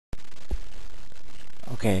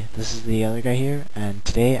Okay, this is the other guy here, and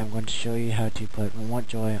today I'm going to show you how to put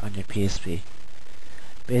remotejoy on your PSP.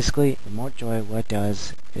 Basically, remotejoy, what it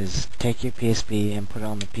does is take your PSP and put it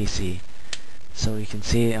on the PC. So you can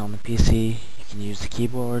see it on the PC, you can use the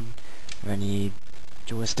keyboard or any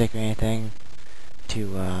joystick or anything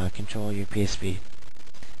to control your PSP.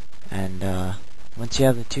 And once you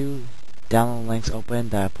have the two download links open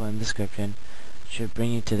that I put in the description, it should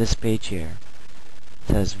bring you to this page here.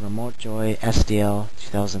 It says remotejoySDL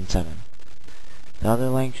 2007. The other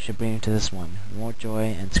link should bring you to this one,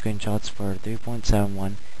 remotejoy and screenshots for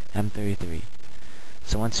 3.71 M33.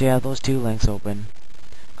 So once you have those two links open,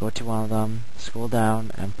 go to one of them, scroll down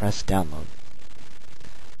and press download.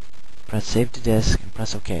 Press save to disk and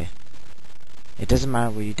press OK. It doesn't matter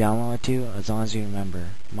where you download it to as long as you remember.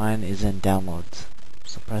 Mine is in downloads.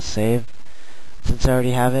 So press save. Since I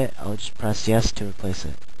already have it, I'll just press yes to replace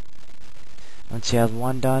it. Once you have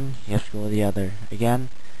one done, you have to go to the other. Again,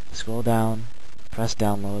 scroll down, press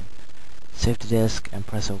download, save to disk, and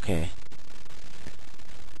press OK.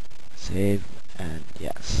 Save, and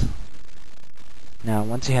yes. Now,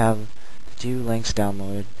 once you have the two links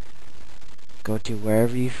downloaded, go to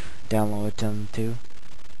wherever you downloaded them to.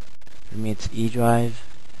 For me, it's eDrive,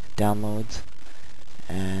 downloads,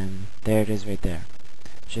 and there it is right there.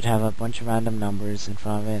 It should have a bunch of random numbers in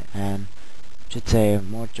front of it, and should say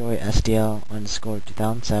remotejoySDL _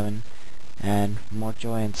 2007 and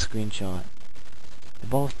remotejoy and screenshot. They're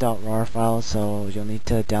both .rar files, so you'll need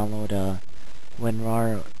to download a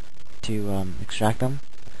WinRAR to extract them.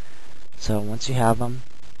 So once you have them,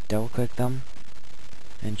 double click them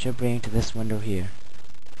and it should bring you to this window here.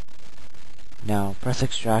 Now press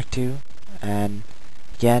extract to, and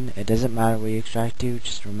again, it doesn't matter where you extract to,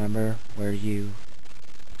 just remember where you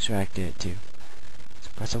extracted it to. So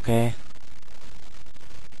press OK.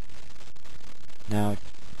 Now,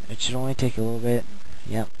 it should only take a little bit.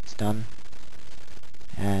 Yep, it's done.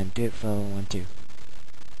 And do it for the other one too.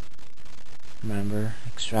 Remember,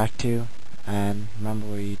 extract to, and remember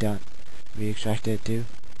where you extracted it to.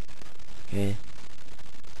 Okay.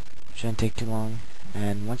 Shouldn't take too long.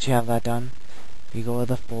 And once you have that done, you go to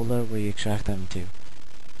the folder where you extract them to.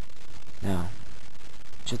 Now,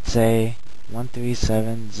 it should say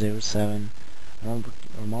 13707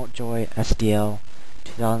 remotejoySDL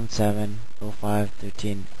 2007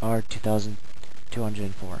 0513 or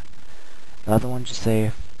 2204. The other one should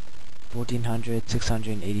say 1400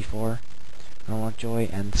 684 remotejoy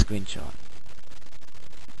and the screenshot.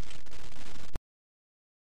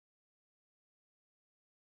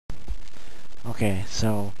 Okay,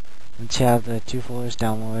 so once you have the two folders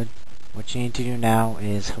downloaded, what you need to do now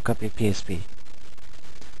is hook up your PSP.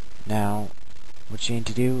 Now, what you need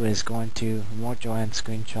to do is go into remotejoy and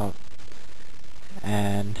screenshot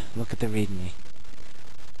and look at the README.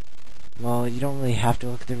 Well, you don't really have to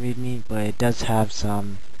look at the README, but it does have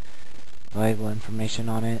some valuable information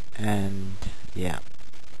on it, and yeah.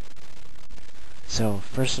 So,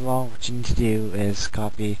 first of all, what you need to do is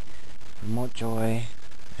copy remotejoy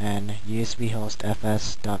and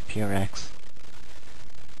usbhostfs.prx.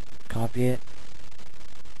 Copy it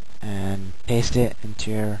and paste it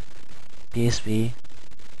into your PSP,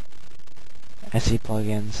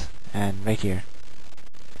 SEplugins, and right here.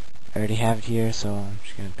 I already have it here, so I'm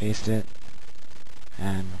just going to paste it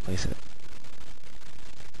and replace it.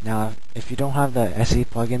 Now, if you don't have the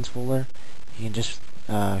SEplugins folder, you can just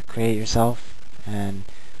create it yourself and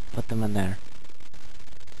put them in there.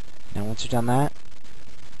 Now, once you've done that,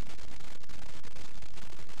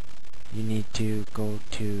 you need to go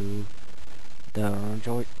to the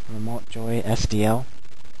remotejoySDL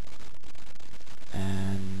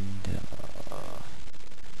and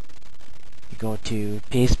you go to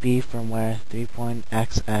PSP firmware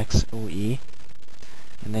 3.xx OE,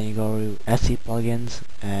 and then you go to SEplugins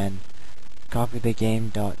and copy the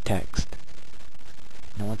game.txt.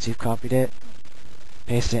 Now once you've copied it,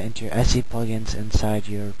 paste it into your SEplugins inside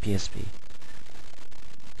your PSP.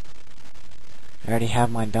 I already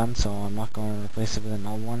have mine done, so I'm not going to replace it with an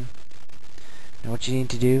old one. Now what you need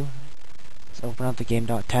to do is open up the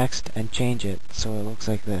game.txt and change it so it looks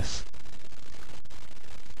like this.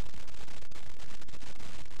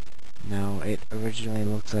 Now it originally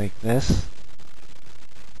looks like this.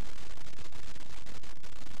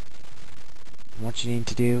 And what you need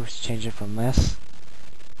to do is change it from this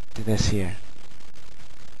to this here.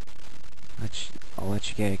 I'll let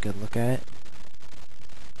you get a good look at it.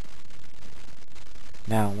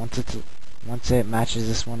 Now, once it matches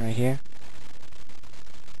this one right here,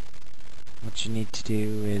 what you need to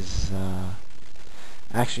do is,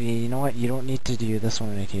 actually, you know what? You don't need to do this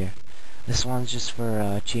one right here. This one's just for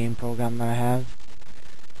a cheating program that I have,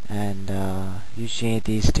 and you should need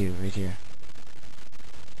these two right here.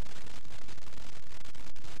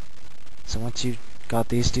 So once you've got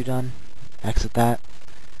these two done, exit that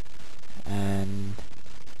and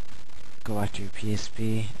go back to your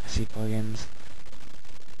PSP SEplugins,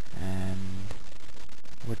 and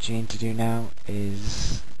what you need to do now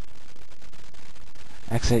is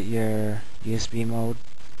exit your USB mode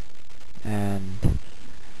and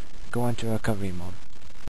go into recovery mode.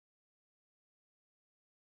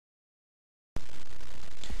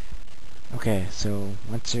 Okay, so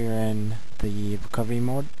once you're in the recovery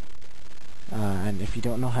mode, and if you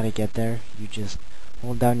don't know how to get there, you just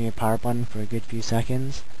hold down your power button for a good few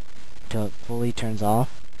seconds until it fully turns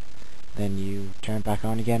off. Then you turn it back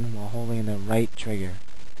on again while holding the right trigger.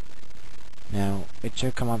 Now, it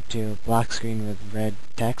should come up to a black screen with red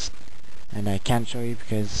text, and I can't show you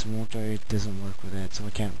because remotejoy doesn't work with it, so I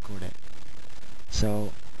can't record it.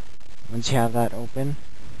 So, once you have that open,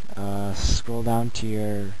 scroll down to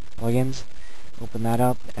your plugins, open that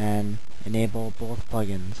up, and enable both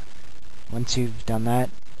plugins. Once you've done that,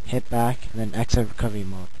 hit back, and then exit recovery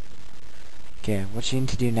mode. Okay, what you need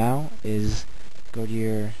to do now is go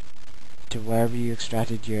to wherever you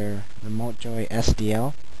extracted your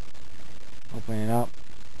remotejoySDL, open it up,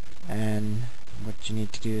 and what you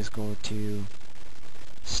need to do is go to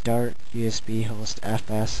start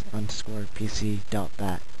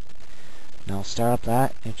usbhostfs.prx. Now start up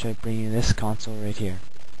that, and it should bring you this console right here.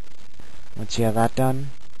 Once you have that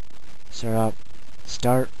done, start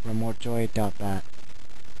remotejoy.prx.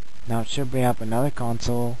 Now it should bring up another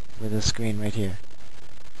console with a screen right here.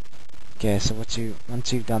 Okay, so once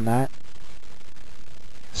you've done that,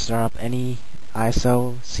 start up any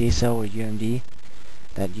ISO, CISO, or UMD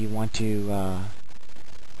that you want to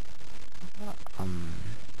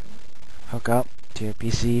hook up to your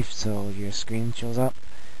PC so your screen shows up.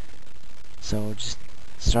 So just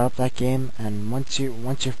start up that game, and once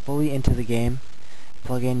you're fully into the game,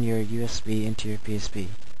 plug in your USB into your PSP.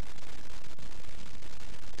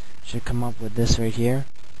 Should come up with this right here.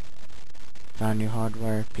 Found new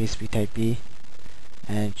hardware, PSP Type B,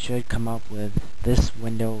 and it should come up with this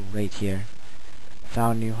window right here.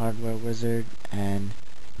 Found new hardware wizard, and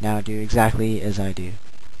now do exactly as I do.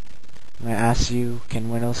 When I ask you, can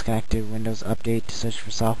Windows connect to Windows Update to search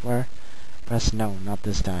for software? Press no, not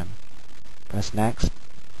this time. Press next.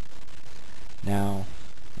 Now,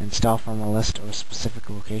 install from a list or specific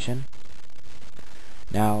location.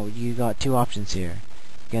 Now, you got two options here.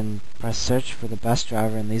 You can press search for the best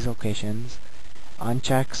driver in these locations,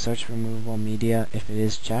 uncheck search removable media if it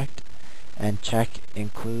is checked, and check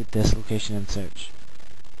include this location in search.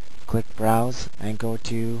 Click browse and go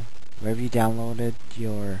to wherever you downloaded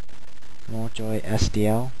your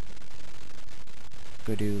remotejoySDL.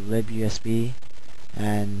 Go to libusb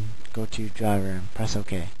and go to driver and press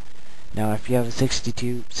OK. Now if you have a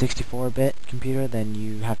 64-bit computer, then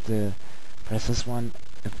you have to press this one.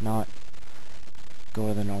 If not, go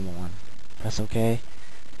with the normal one. Press OK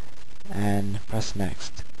and press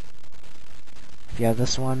next. If you have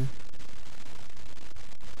this one,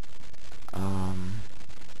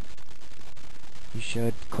 you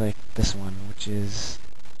should click this one, which is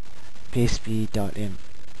PSP.Again.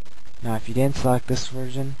 Now if you didn't select this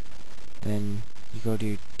version, then you go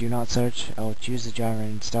to do not search. I'll choose the driver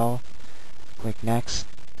and install, click next,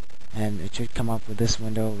 and it should come up with this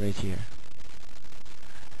window right here.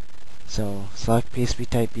 So select PSP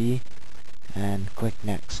Type B and click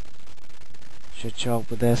next. Should show up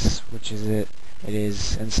with this, which is it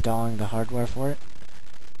is installing the hardware for it.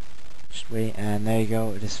 Just wait, and there you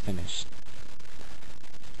go, it is finished.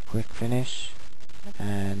 Click finish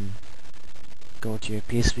and go to your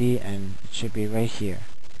PSP, and it should be right here.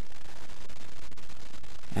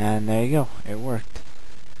 And there you go, it worked.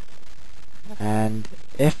 And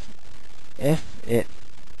if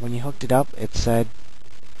when you hooked it up it said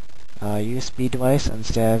USB device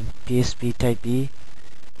instead of PSP Type B,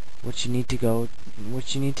 what you need to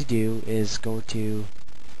do is go to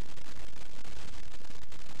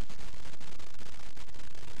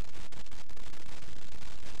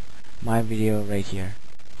my video right here,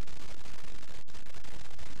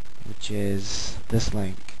 which is this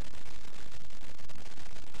link,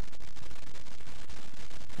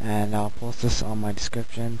 and I'll post this on my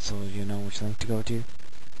description so you know which link to go to.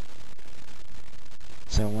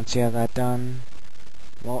 So once you have that done,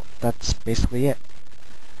 well, that's basically it.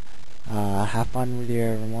 Have fun with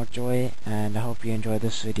your remotejoy, and I hope you enjoyed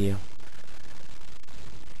this video.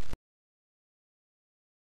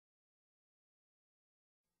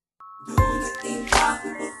 Do the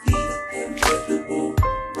impossible.